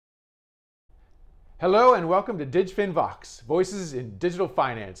Hello and welcome to DigFin Vox, Voices in Digital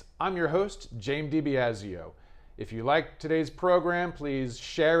Finance. I'm your host, James DiBiasio. If you like today's program, please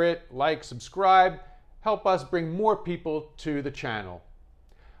share it, like, subscribe, help us bring more people to the channel.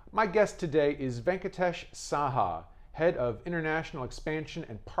 My guest today is Venkatesh Saha, Head of International Expansion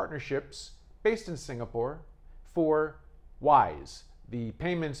and Partnerships based in Singapore for Wise, the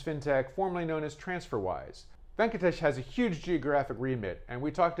payments fintech formerly known as TransferWise. Venkatesh has a huge geographic remit, and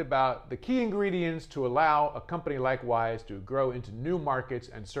we talked about the key ingredients to allow a company like Wise to grow into new markets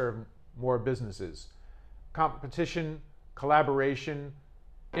and serve more businesses. Competition, collaboration,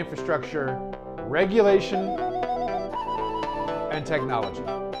 infrastructure, regulation, and technology.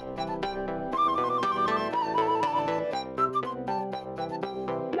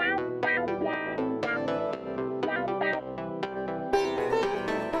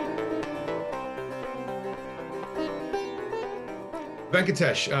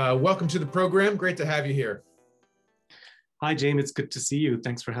 Venkatesh, welcome to the program. Great to have you here. Hi, James. It's good to see you.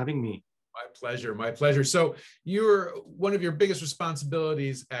 Thanks for having me. My pleasure. My pleasure. So one of your biggest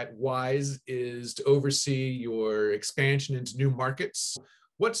responsibilities at Wise is to oversee your expansion into new markets.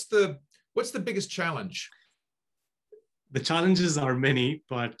 What's the biggest challenge? The challenges are many,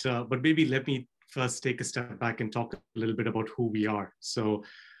 but maybe let me first take a step back and talk a little bit about who we are. So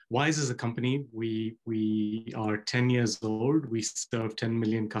Wise is a company. We are 10 years old. We serve 10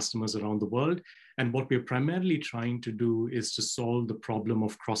 million customers around the world. And what we're primarily trying to do is to solve the problem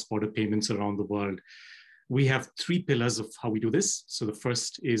of cross-border payments around the world. We have three pillars of how we do this. So the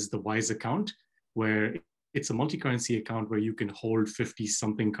first is the Wise account, where it's a multi-currency account where you can hold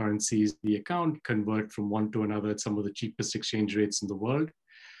 50-something currencies. The account convert from one to another at some of the cheapest exchange rates in the world.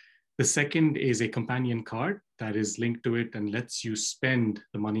 The second is a companion card that is linked to it and lets you spend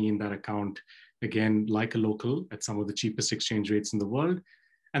the money in that account, again, like a local at some of the cheapest exchange rates in the world.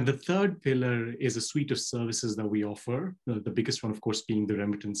 And the third pillar is a suite of services that we offer, the biggest one, of course, being the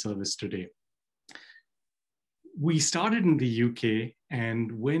remittance service today. We started in the UK,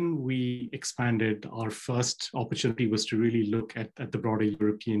 and when we expanded, our first opportunity was to really look at the broader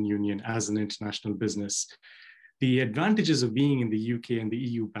European Union as an international business. The advantages of being in the UK and the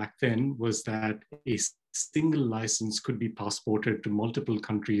EU back then was that a single license could be passported to multiple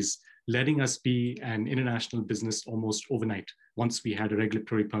countries, letting us be an international business almost overnight once we had a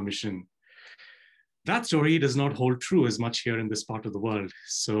regulatory permission. That story does not hold true as much here in this part of the world.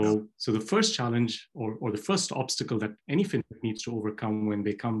 So the first challenge or the first obstacle that any fintech needs to overcome when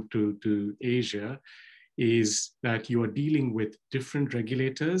they come to Asia is that you are dealing with different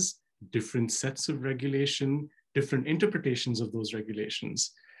regulators, different sets of regulation, different interpretations of those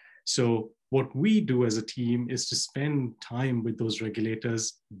regulations. So what we do as a team is to spend time with those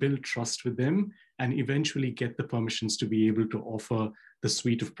regulators, build trust with them, and eventually get the permissions to be able to offer the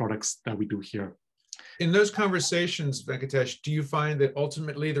suite of products that we do here. In those conversations, Venkatesh, do you find that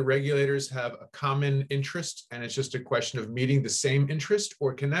ultimately the regulators have a common interest and it's just a question of meeting the same interest,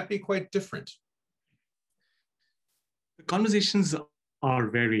 or can that be quite different? The conversations are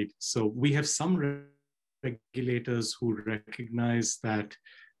varied. So we have some regulators who recognize that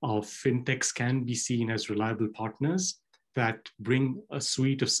fintechs can be seen as reliable partners that bring a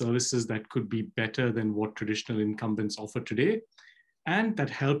suite of services that could be better than what traditional incumbents offer today, and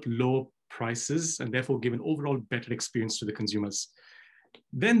that help lower prices and therefore give an overall better experience to the consumers.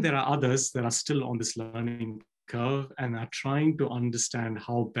 Then there are others that are still on this learning curve and are trying to understand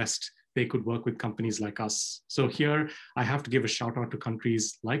how best they could work with companies like us. So here, I have to give a shout out to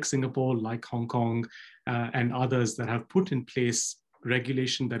countries like Singapore, like Hong Kong, and others that have put in place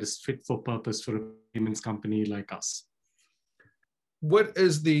regulation that is fit for purpose for a payments company like us. What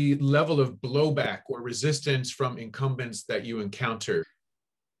is the level of blowback or resistance from incumbents that you encounter?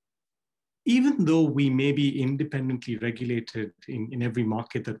 Even though we may be independently regulated in every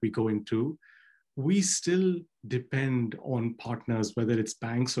market that we go into, we still depend on partners, whether it's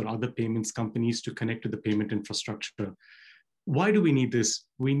banks or other payments companies, to connect to the payment infrastructure. Why do we need this?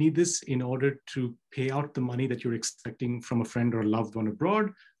 We need this in order to pay out the money that you're expecting from a friend or a loved one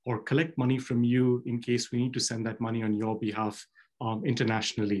abroad, or collect money from you in case we need to send that money on your behalf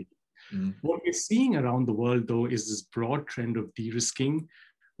internationally. Mm-hmm. What we're seeing around the world, though, is this broad trend of de-risking,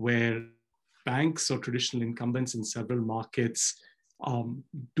 where banks or traditional incumbents in several markets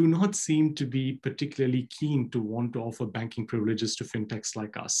do not seem to be particularly keen to want to offer banking privileges to fintechs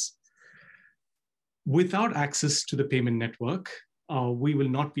like us. Without access to the payment network, we will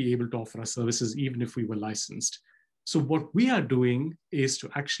not be able to offer our services even if we were licensed. So what we are doing is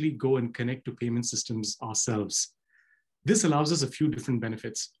to actually go and connect to payment systems ourselves. This allows us a few different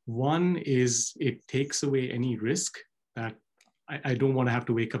benefits. One is it takes away any risk that I don't want to have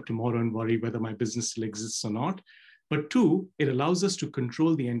to wake up tomorrow and worry whether my business still exists or not. But two, it allows us to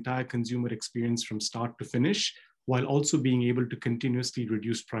control the entire consumer experience from start to finish, while also being able to continuously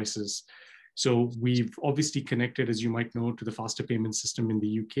reduce prices. So we've obviously connected, as you might know, to the faster payment system in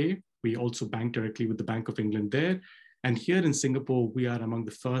the UK. We also bank directly with the Bank of England there. And here in Singapore, we are among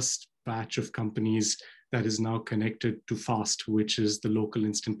the first batch of companies that is now connected to FAST, which is the local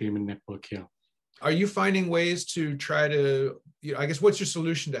instant payment network here. Are you finding ways to try to, I guess, what's your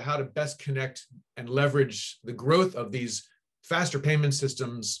solution to how to best connect and leverage the growth of these faster payment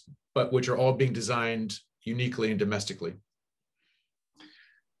systems, but which are all being designed uniquely and domestically?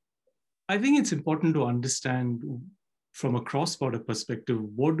 I think it's important to understand from a cross-border perspective,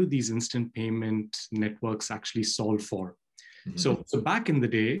 what do these instant payment networks actually solve for? Mm-hmm. So back in the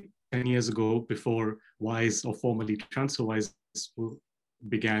day, 10 years ago, before Wise or formerly TransferWise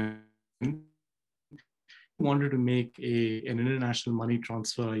began, wanted to make an international money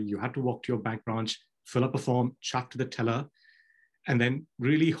transfer, you had to walk to your bank branch, fill up a form, chat to the teller, and then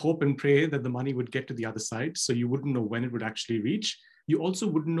really hope and pray that the money would get to the other side. So you wouldn't know when it would actually reach. You also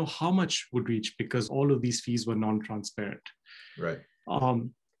wouldn't know how much would reach because all of these fees were non-transparent. Right.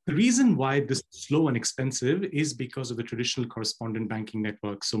 The reason why this is slow and expensive is because of the traditional correspondent banking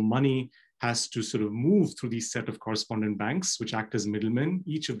network. So money has to sort of move through these set of correspondent banks, which act as middlemen.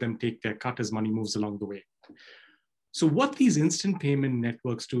 Each of them take their cut as money moves along the way. So what these instant payment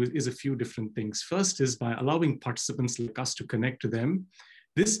networks do is a few different things. First is by allowing participants like us to connect to them.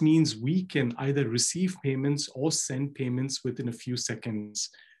 This means we can either receive payments or send payments within a few seconds.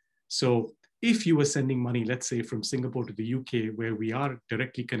 So if you were sending money, let's say from Singapore to the UK, where we are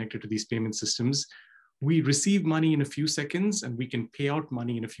directly connected to these payment systems, we receive money in a few seconds and we can pay out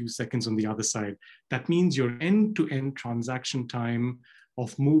money in a few seconds on the other side. That means your end-to-end transaction time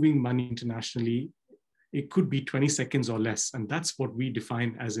of moving money internationally, it could be 20 seconds or less. And that's what we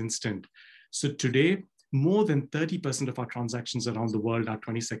define as instant. So today, more than 30% of our transactions around the world are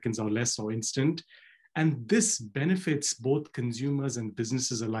 20 seconds or less or instant. And this benefits both consumers and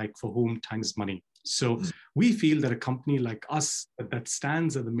businesses alike for whom time is money. So we feel that a company like us that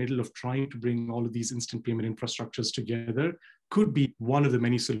stands at the middle of trying to bring all of these instant payment infrastructures together could be one of the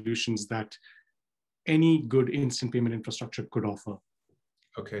many solutions that any good instant payment infrastructure could offer.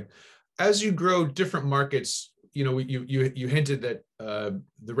 Okay. As you grow different markets, you hinted that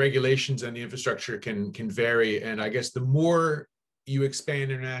the regulations and the infrastructure can vary. And I guess the more you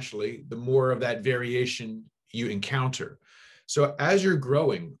expand internationally, the more of that variation you encounter. So as you're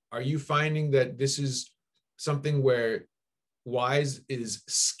growing, are you finding that this is something where Wise is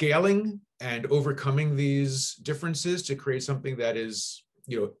scaling and overcoming these differences to create something that is,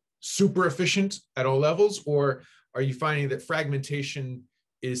 super efficient at all levels? Or are you finding that fragmentation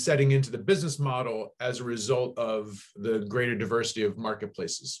is setting into the business model as a result of the greater diversity of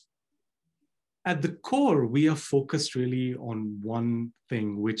marketplaces? At the core, we are focused really on one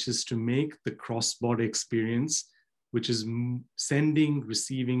thing, which is to make the cross-border experience, which is sending,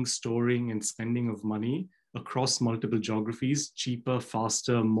 receiving, storing, and spending of money across multiple geographies, cheaper,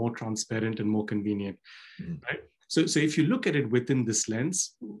 faster, more transparent, and more convenient. Mm-hmm. Right? So if you look at it within this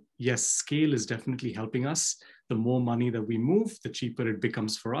lens, yes, scale is definitely helping us. The more money that we move, the cheaper it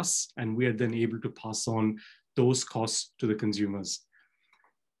becomes for us, and we are then able to pass on those costs to the consumers.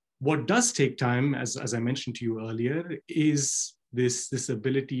 What does take time, as I mentioned to you earlier, is this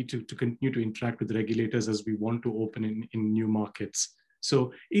ability to continue to interact with regulators as we want to open in new markets.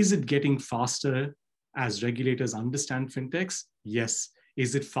 So is it getting faster as regulators understand fintechs? Yes.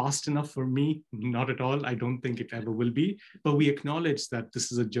 Is it fast enough for me? Not at all. I don't think it ever will be. But we acknowledge that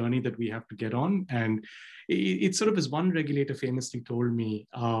this is a journey that we have to get on. And it sort of, as one regulator famously told me,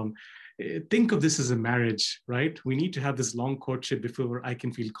 think of this as a marriage, right? We need to have this long courtship before I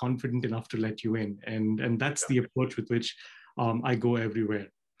can feel confident enough to let you in. And that's the approach with which I go everywhere.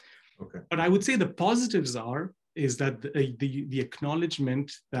 Okay. But I would say the positives is that the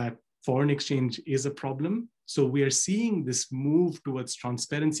acknowledgement that foreign exchange is a problem. So we are seeing this move towards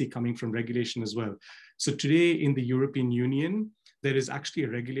transparency coming from regulation as well. So today in the European Union, there is actually a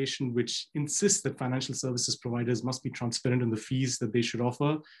regulation which insists that financial services providers must be transparent on the fees that they should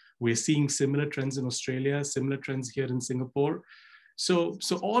offer. We're seeing similar trends in Australia, similar trends here in Singapore. So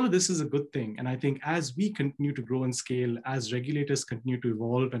all of this is a good thing. And I think as we continue to grow and scale, as regulators continue to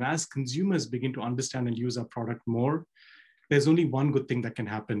evolve, and as consumers begin to understand and use our product more, there's only one good thing that can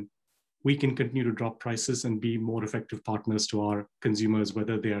happen. We can continue to drop prices and be more effective partners to our consumers,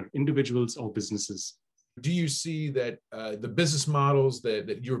 whether they are individuals or businesses. Do you see that the business models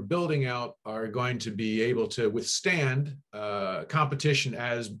that you're building out are going to be able to withstand competition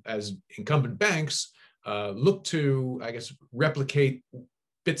as incumbent banks look to, I guess, replicate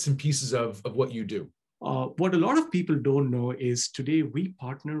bits and pieces of what you do? What a lot of people don't know is today we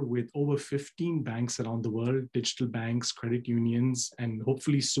partner with over 15 banks around the world, digital banks, credit unions, and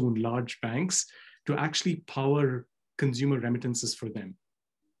hopefully soon large banks to actually power consumer remittances for them.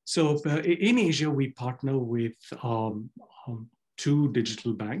 So in Asia, we partner with two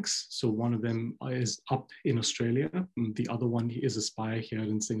digital banks. So one of them is Up in Australia, and the other one is Aspire here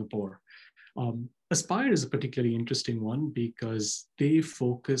in Singapore. Aspire is a particularly interesting one because they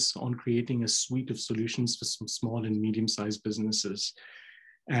focus on creating a suite of solutions for some small and medium-sized businesses.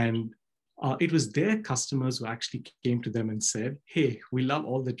 And it was their customers who actually came to them and said, hey, we love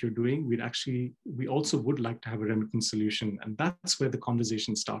all that you're doing. We also would like to have a remittance solution. And that's where the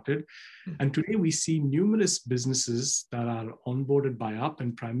conversation started. And today we see numerous businesses that are onboarded by Up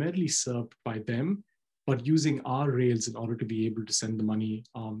and primarily served by them, but using our rails in order to be able to send the money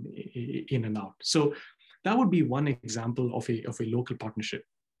in and out. So that would be one example of a local partnership.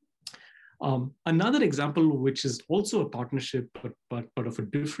 Another example, which is also a partnership, but of a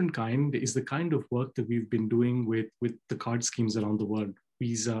different kind, is the kind of work that we've been doing with the card schemes around the world,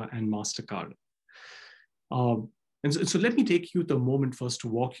 Visa and MasterCard. So let me take you the moment first to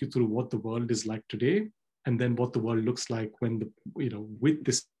walk you through what the world is like today, and then what the world looks like with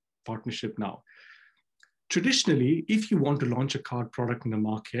this partnership now. Traditionally, if you want to launch a card product in the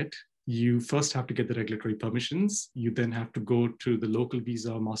market, you first have to get the regulatory permissions. You then have to go to the local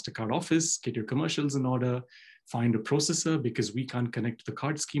Visa or MasterCard office, get your commercials in order, find a processor because we can't connect to the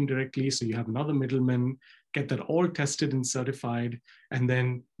card scheme directly. So you have another middleman, get that all tested and certified. And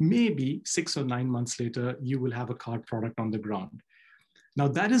then maybe 6 or 9 months later, you will have a card product on the ground. Now,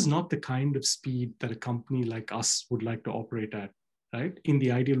 that is not the kind of speed that a company like us would like to operate at. Right? In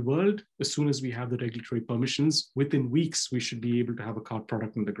the ideal world, as soon as we have the regulatory permissions, within weeks, we should be able to have a card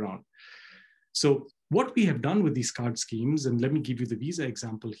product on the ground. So what we have done with these card schemes, and let me give you the Visa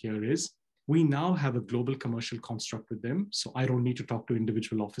example here, is we now have a global commercial construct with them. So I don't need to talk to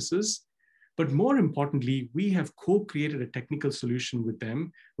individual offices. But more importantly, we have co-created a technical solution with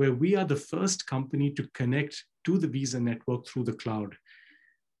them where we are the first company to connect to the Visa network through the cloud.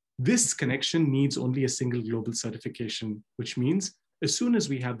 This connection needs only a single global certification, which means as soon as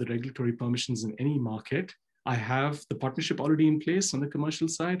we have the regulatory permissions in any market, I have the partnership already in place on the commercial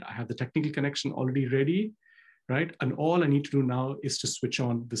side. I have the technical connection already ready, right? And all I need to do now is to switch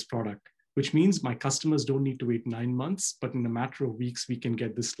on this product, which means my customers don't need to wait 9 months, but in a matter of weeks, we can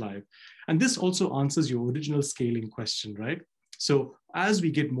get this live. And this also answers your original scaling question, right? So as we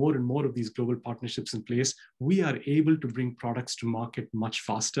get more and more of these global partnerships in place, we are able to bring products to market much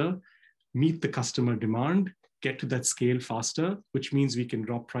faster, meet the customer demand, get to that scale faster, which means we can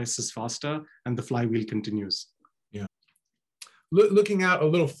drop prices faster and the flywheel continues. Yeah. Looking out a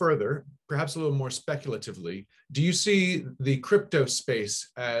little further, perhaps a little more speculatively, do you see the crypto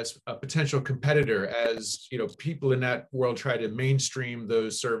space as a potential competitor as people in that world try to mainstream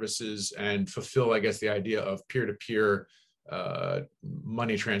those services and fulfill, I guess, the idea of peer-to-peer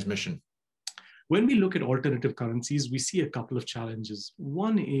money transmission? When we look at alternative currencies, we see a couple of challenges.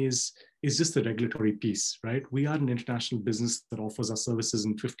 One is just the regulatory piece, right? We are an international business that offers our services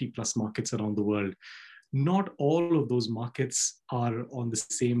in 50 plus markets around the world. Not all of those markets are on the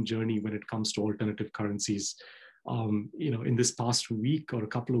same journey when it comes to alternative currencies. In this past week or a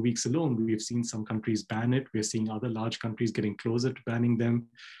couple of weeks alone, we've seen some countries ban it. We're seeing other large countries getting closer to banning them.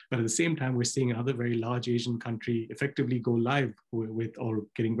 But at the same time, we're seeing another very large Asian country effectively go live with or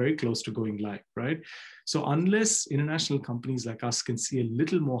getting very close to going live, right? So unless international companies like us can see a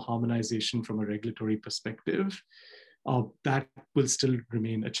little more harmonization from a regulatory perspective, that will still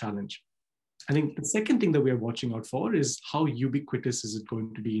remain a challenge. I think the second thing that we are watching out for is how ubiquitous is it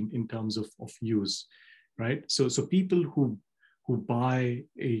going to be in terms of use. Right? So people who buy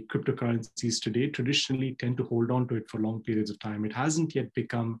cryptocurrencies today traditionally tend to hold on to it for long periods of time. It hasn't yet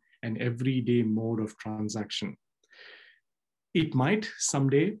become an everyday mode of transaction. It might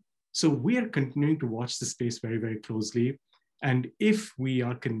someday. So we are continuing to watch the space very, very closely. And if we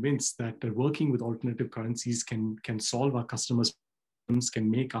are convinced that working with alternative currencies can solve our customers' problems,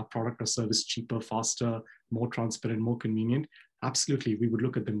 can make our product or service cheaper, faster, more transparent, more convenient, absolutely, we would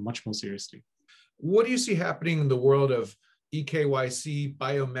look at them much more seriously. What do you see happening in the world of eKYC,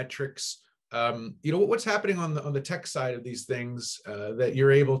 biometrics? What's happening on the tech side of these things that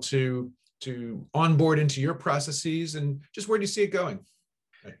you're able to onboard into your processes, and just where do you see it going?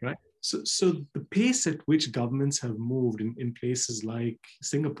 Right. So the pace at which governments have moved in places like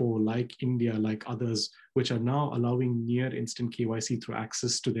Singapore, like India, like others, which are now allowing near instant KYC through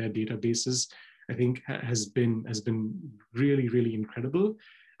access to their databases, I think has been really, really incredible.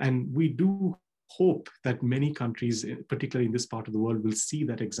 And we do hope that many countries, particularly in this part of the world, will see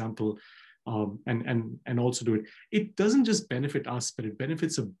that example and also do it. It doesn't just benefit us, but it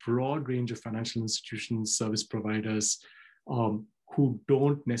benefits a broad range of financial institutions, service providers, who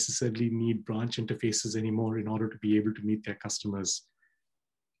don't necessarily need branch interfaces anymore in order to be able to meet their customers.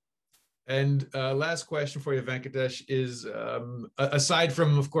 And last question for you, Venkatesh, is aside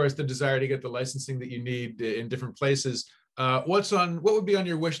from, of course, the desire to get the licensing that you need in different places, what would be on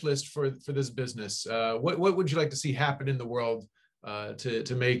your wish list for this business? What would you like to see happen in the world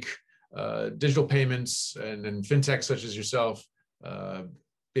to make digital payments and fintech such as yourself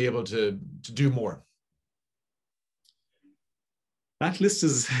be able to do more? That list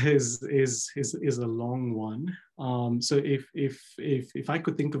is a long one. So if I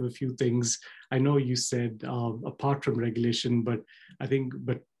could think of a few things, I know you said apart from regulation, but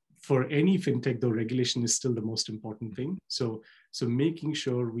for any fintech, though, regulation is still the most important thing. So making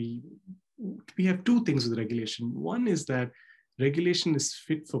sure we have two things with regulation. One is that regulation is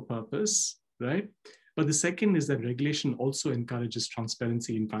fit for purpose, right? But the second is that regulation also encourages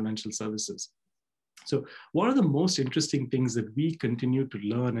transparency in financial services. So one of the most interesting things that we continue to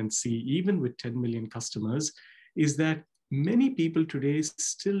learn and see, even with 10 million customers, is that many people today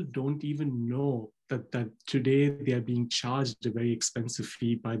still don't even know that today they are being charged a very expensive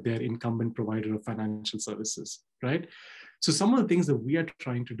fee by their incumbent provider of financial services, right? So some of the things that we are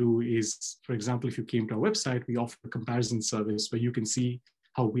trying to do is, for example, if you came to our website, we offer a comparison service where you can see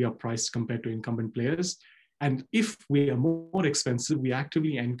how we are priced compared to incumbent players. And if we are more expensive, we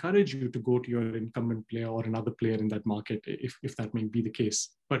actively encourage you to go to your incumbent player or another player in that market, if that may be the case.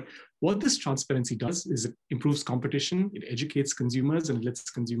 But what this transparency does is it improves competition, it educates consumers, and it lets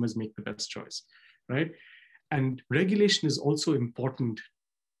consumers make the best choice, right? And regulation is also important to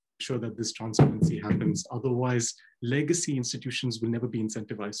ensure that this transparency happens. Otherwise, legacy institutions will never be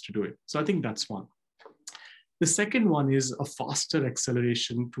incentivized to do it. So I think that's one. The second one is a faster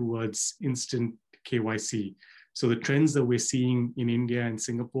acceleration towards instant KYC. So the trends that we're seeing in India and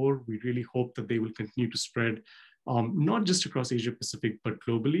Singapore, we really hope that they will continue to spread, not just across Asia Pacific, but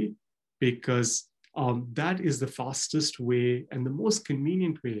globally, because that is the fastest way and the most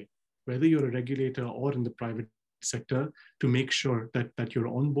convenient way, whether you're a regulator or in the private sector, to make sure that you're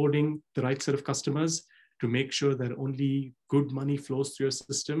onboarding the right set of customers, to make sure that only good money flows through your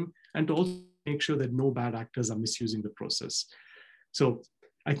system, and to also make sure that no bad actors are misusing the process. So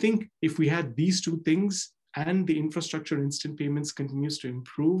I think if we had these two things and the infrastructure instant payments continues to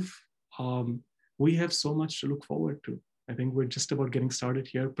improve, we have so much to look forward to. I think we're just about getting started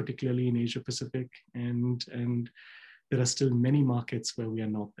here, particularly in Asia Pacific, and there are still many markets where we are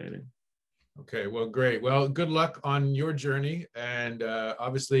not there in. Okay, well, great. Well, good luck on your journey. And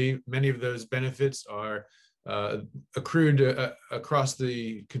obviously, many of those benefits are accrued across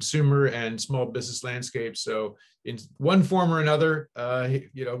the consumer and small business landscape. So in one form or another,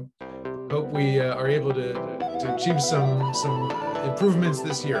 hope we are able to achieve some improvements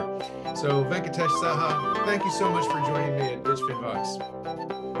this year. So Venkatesh Saha, thank you so much for joining me at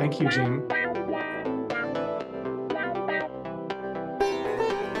DigFinVox. Thank you, Jim.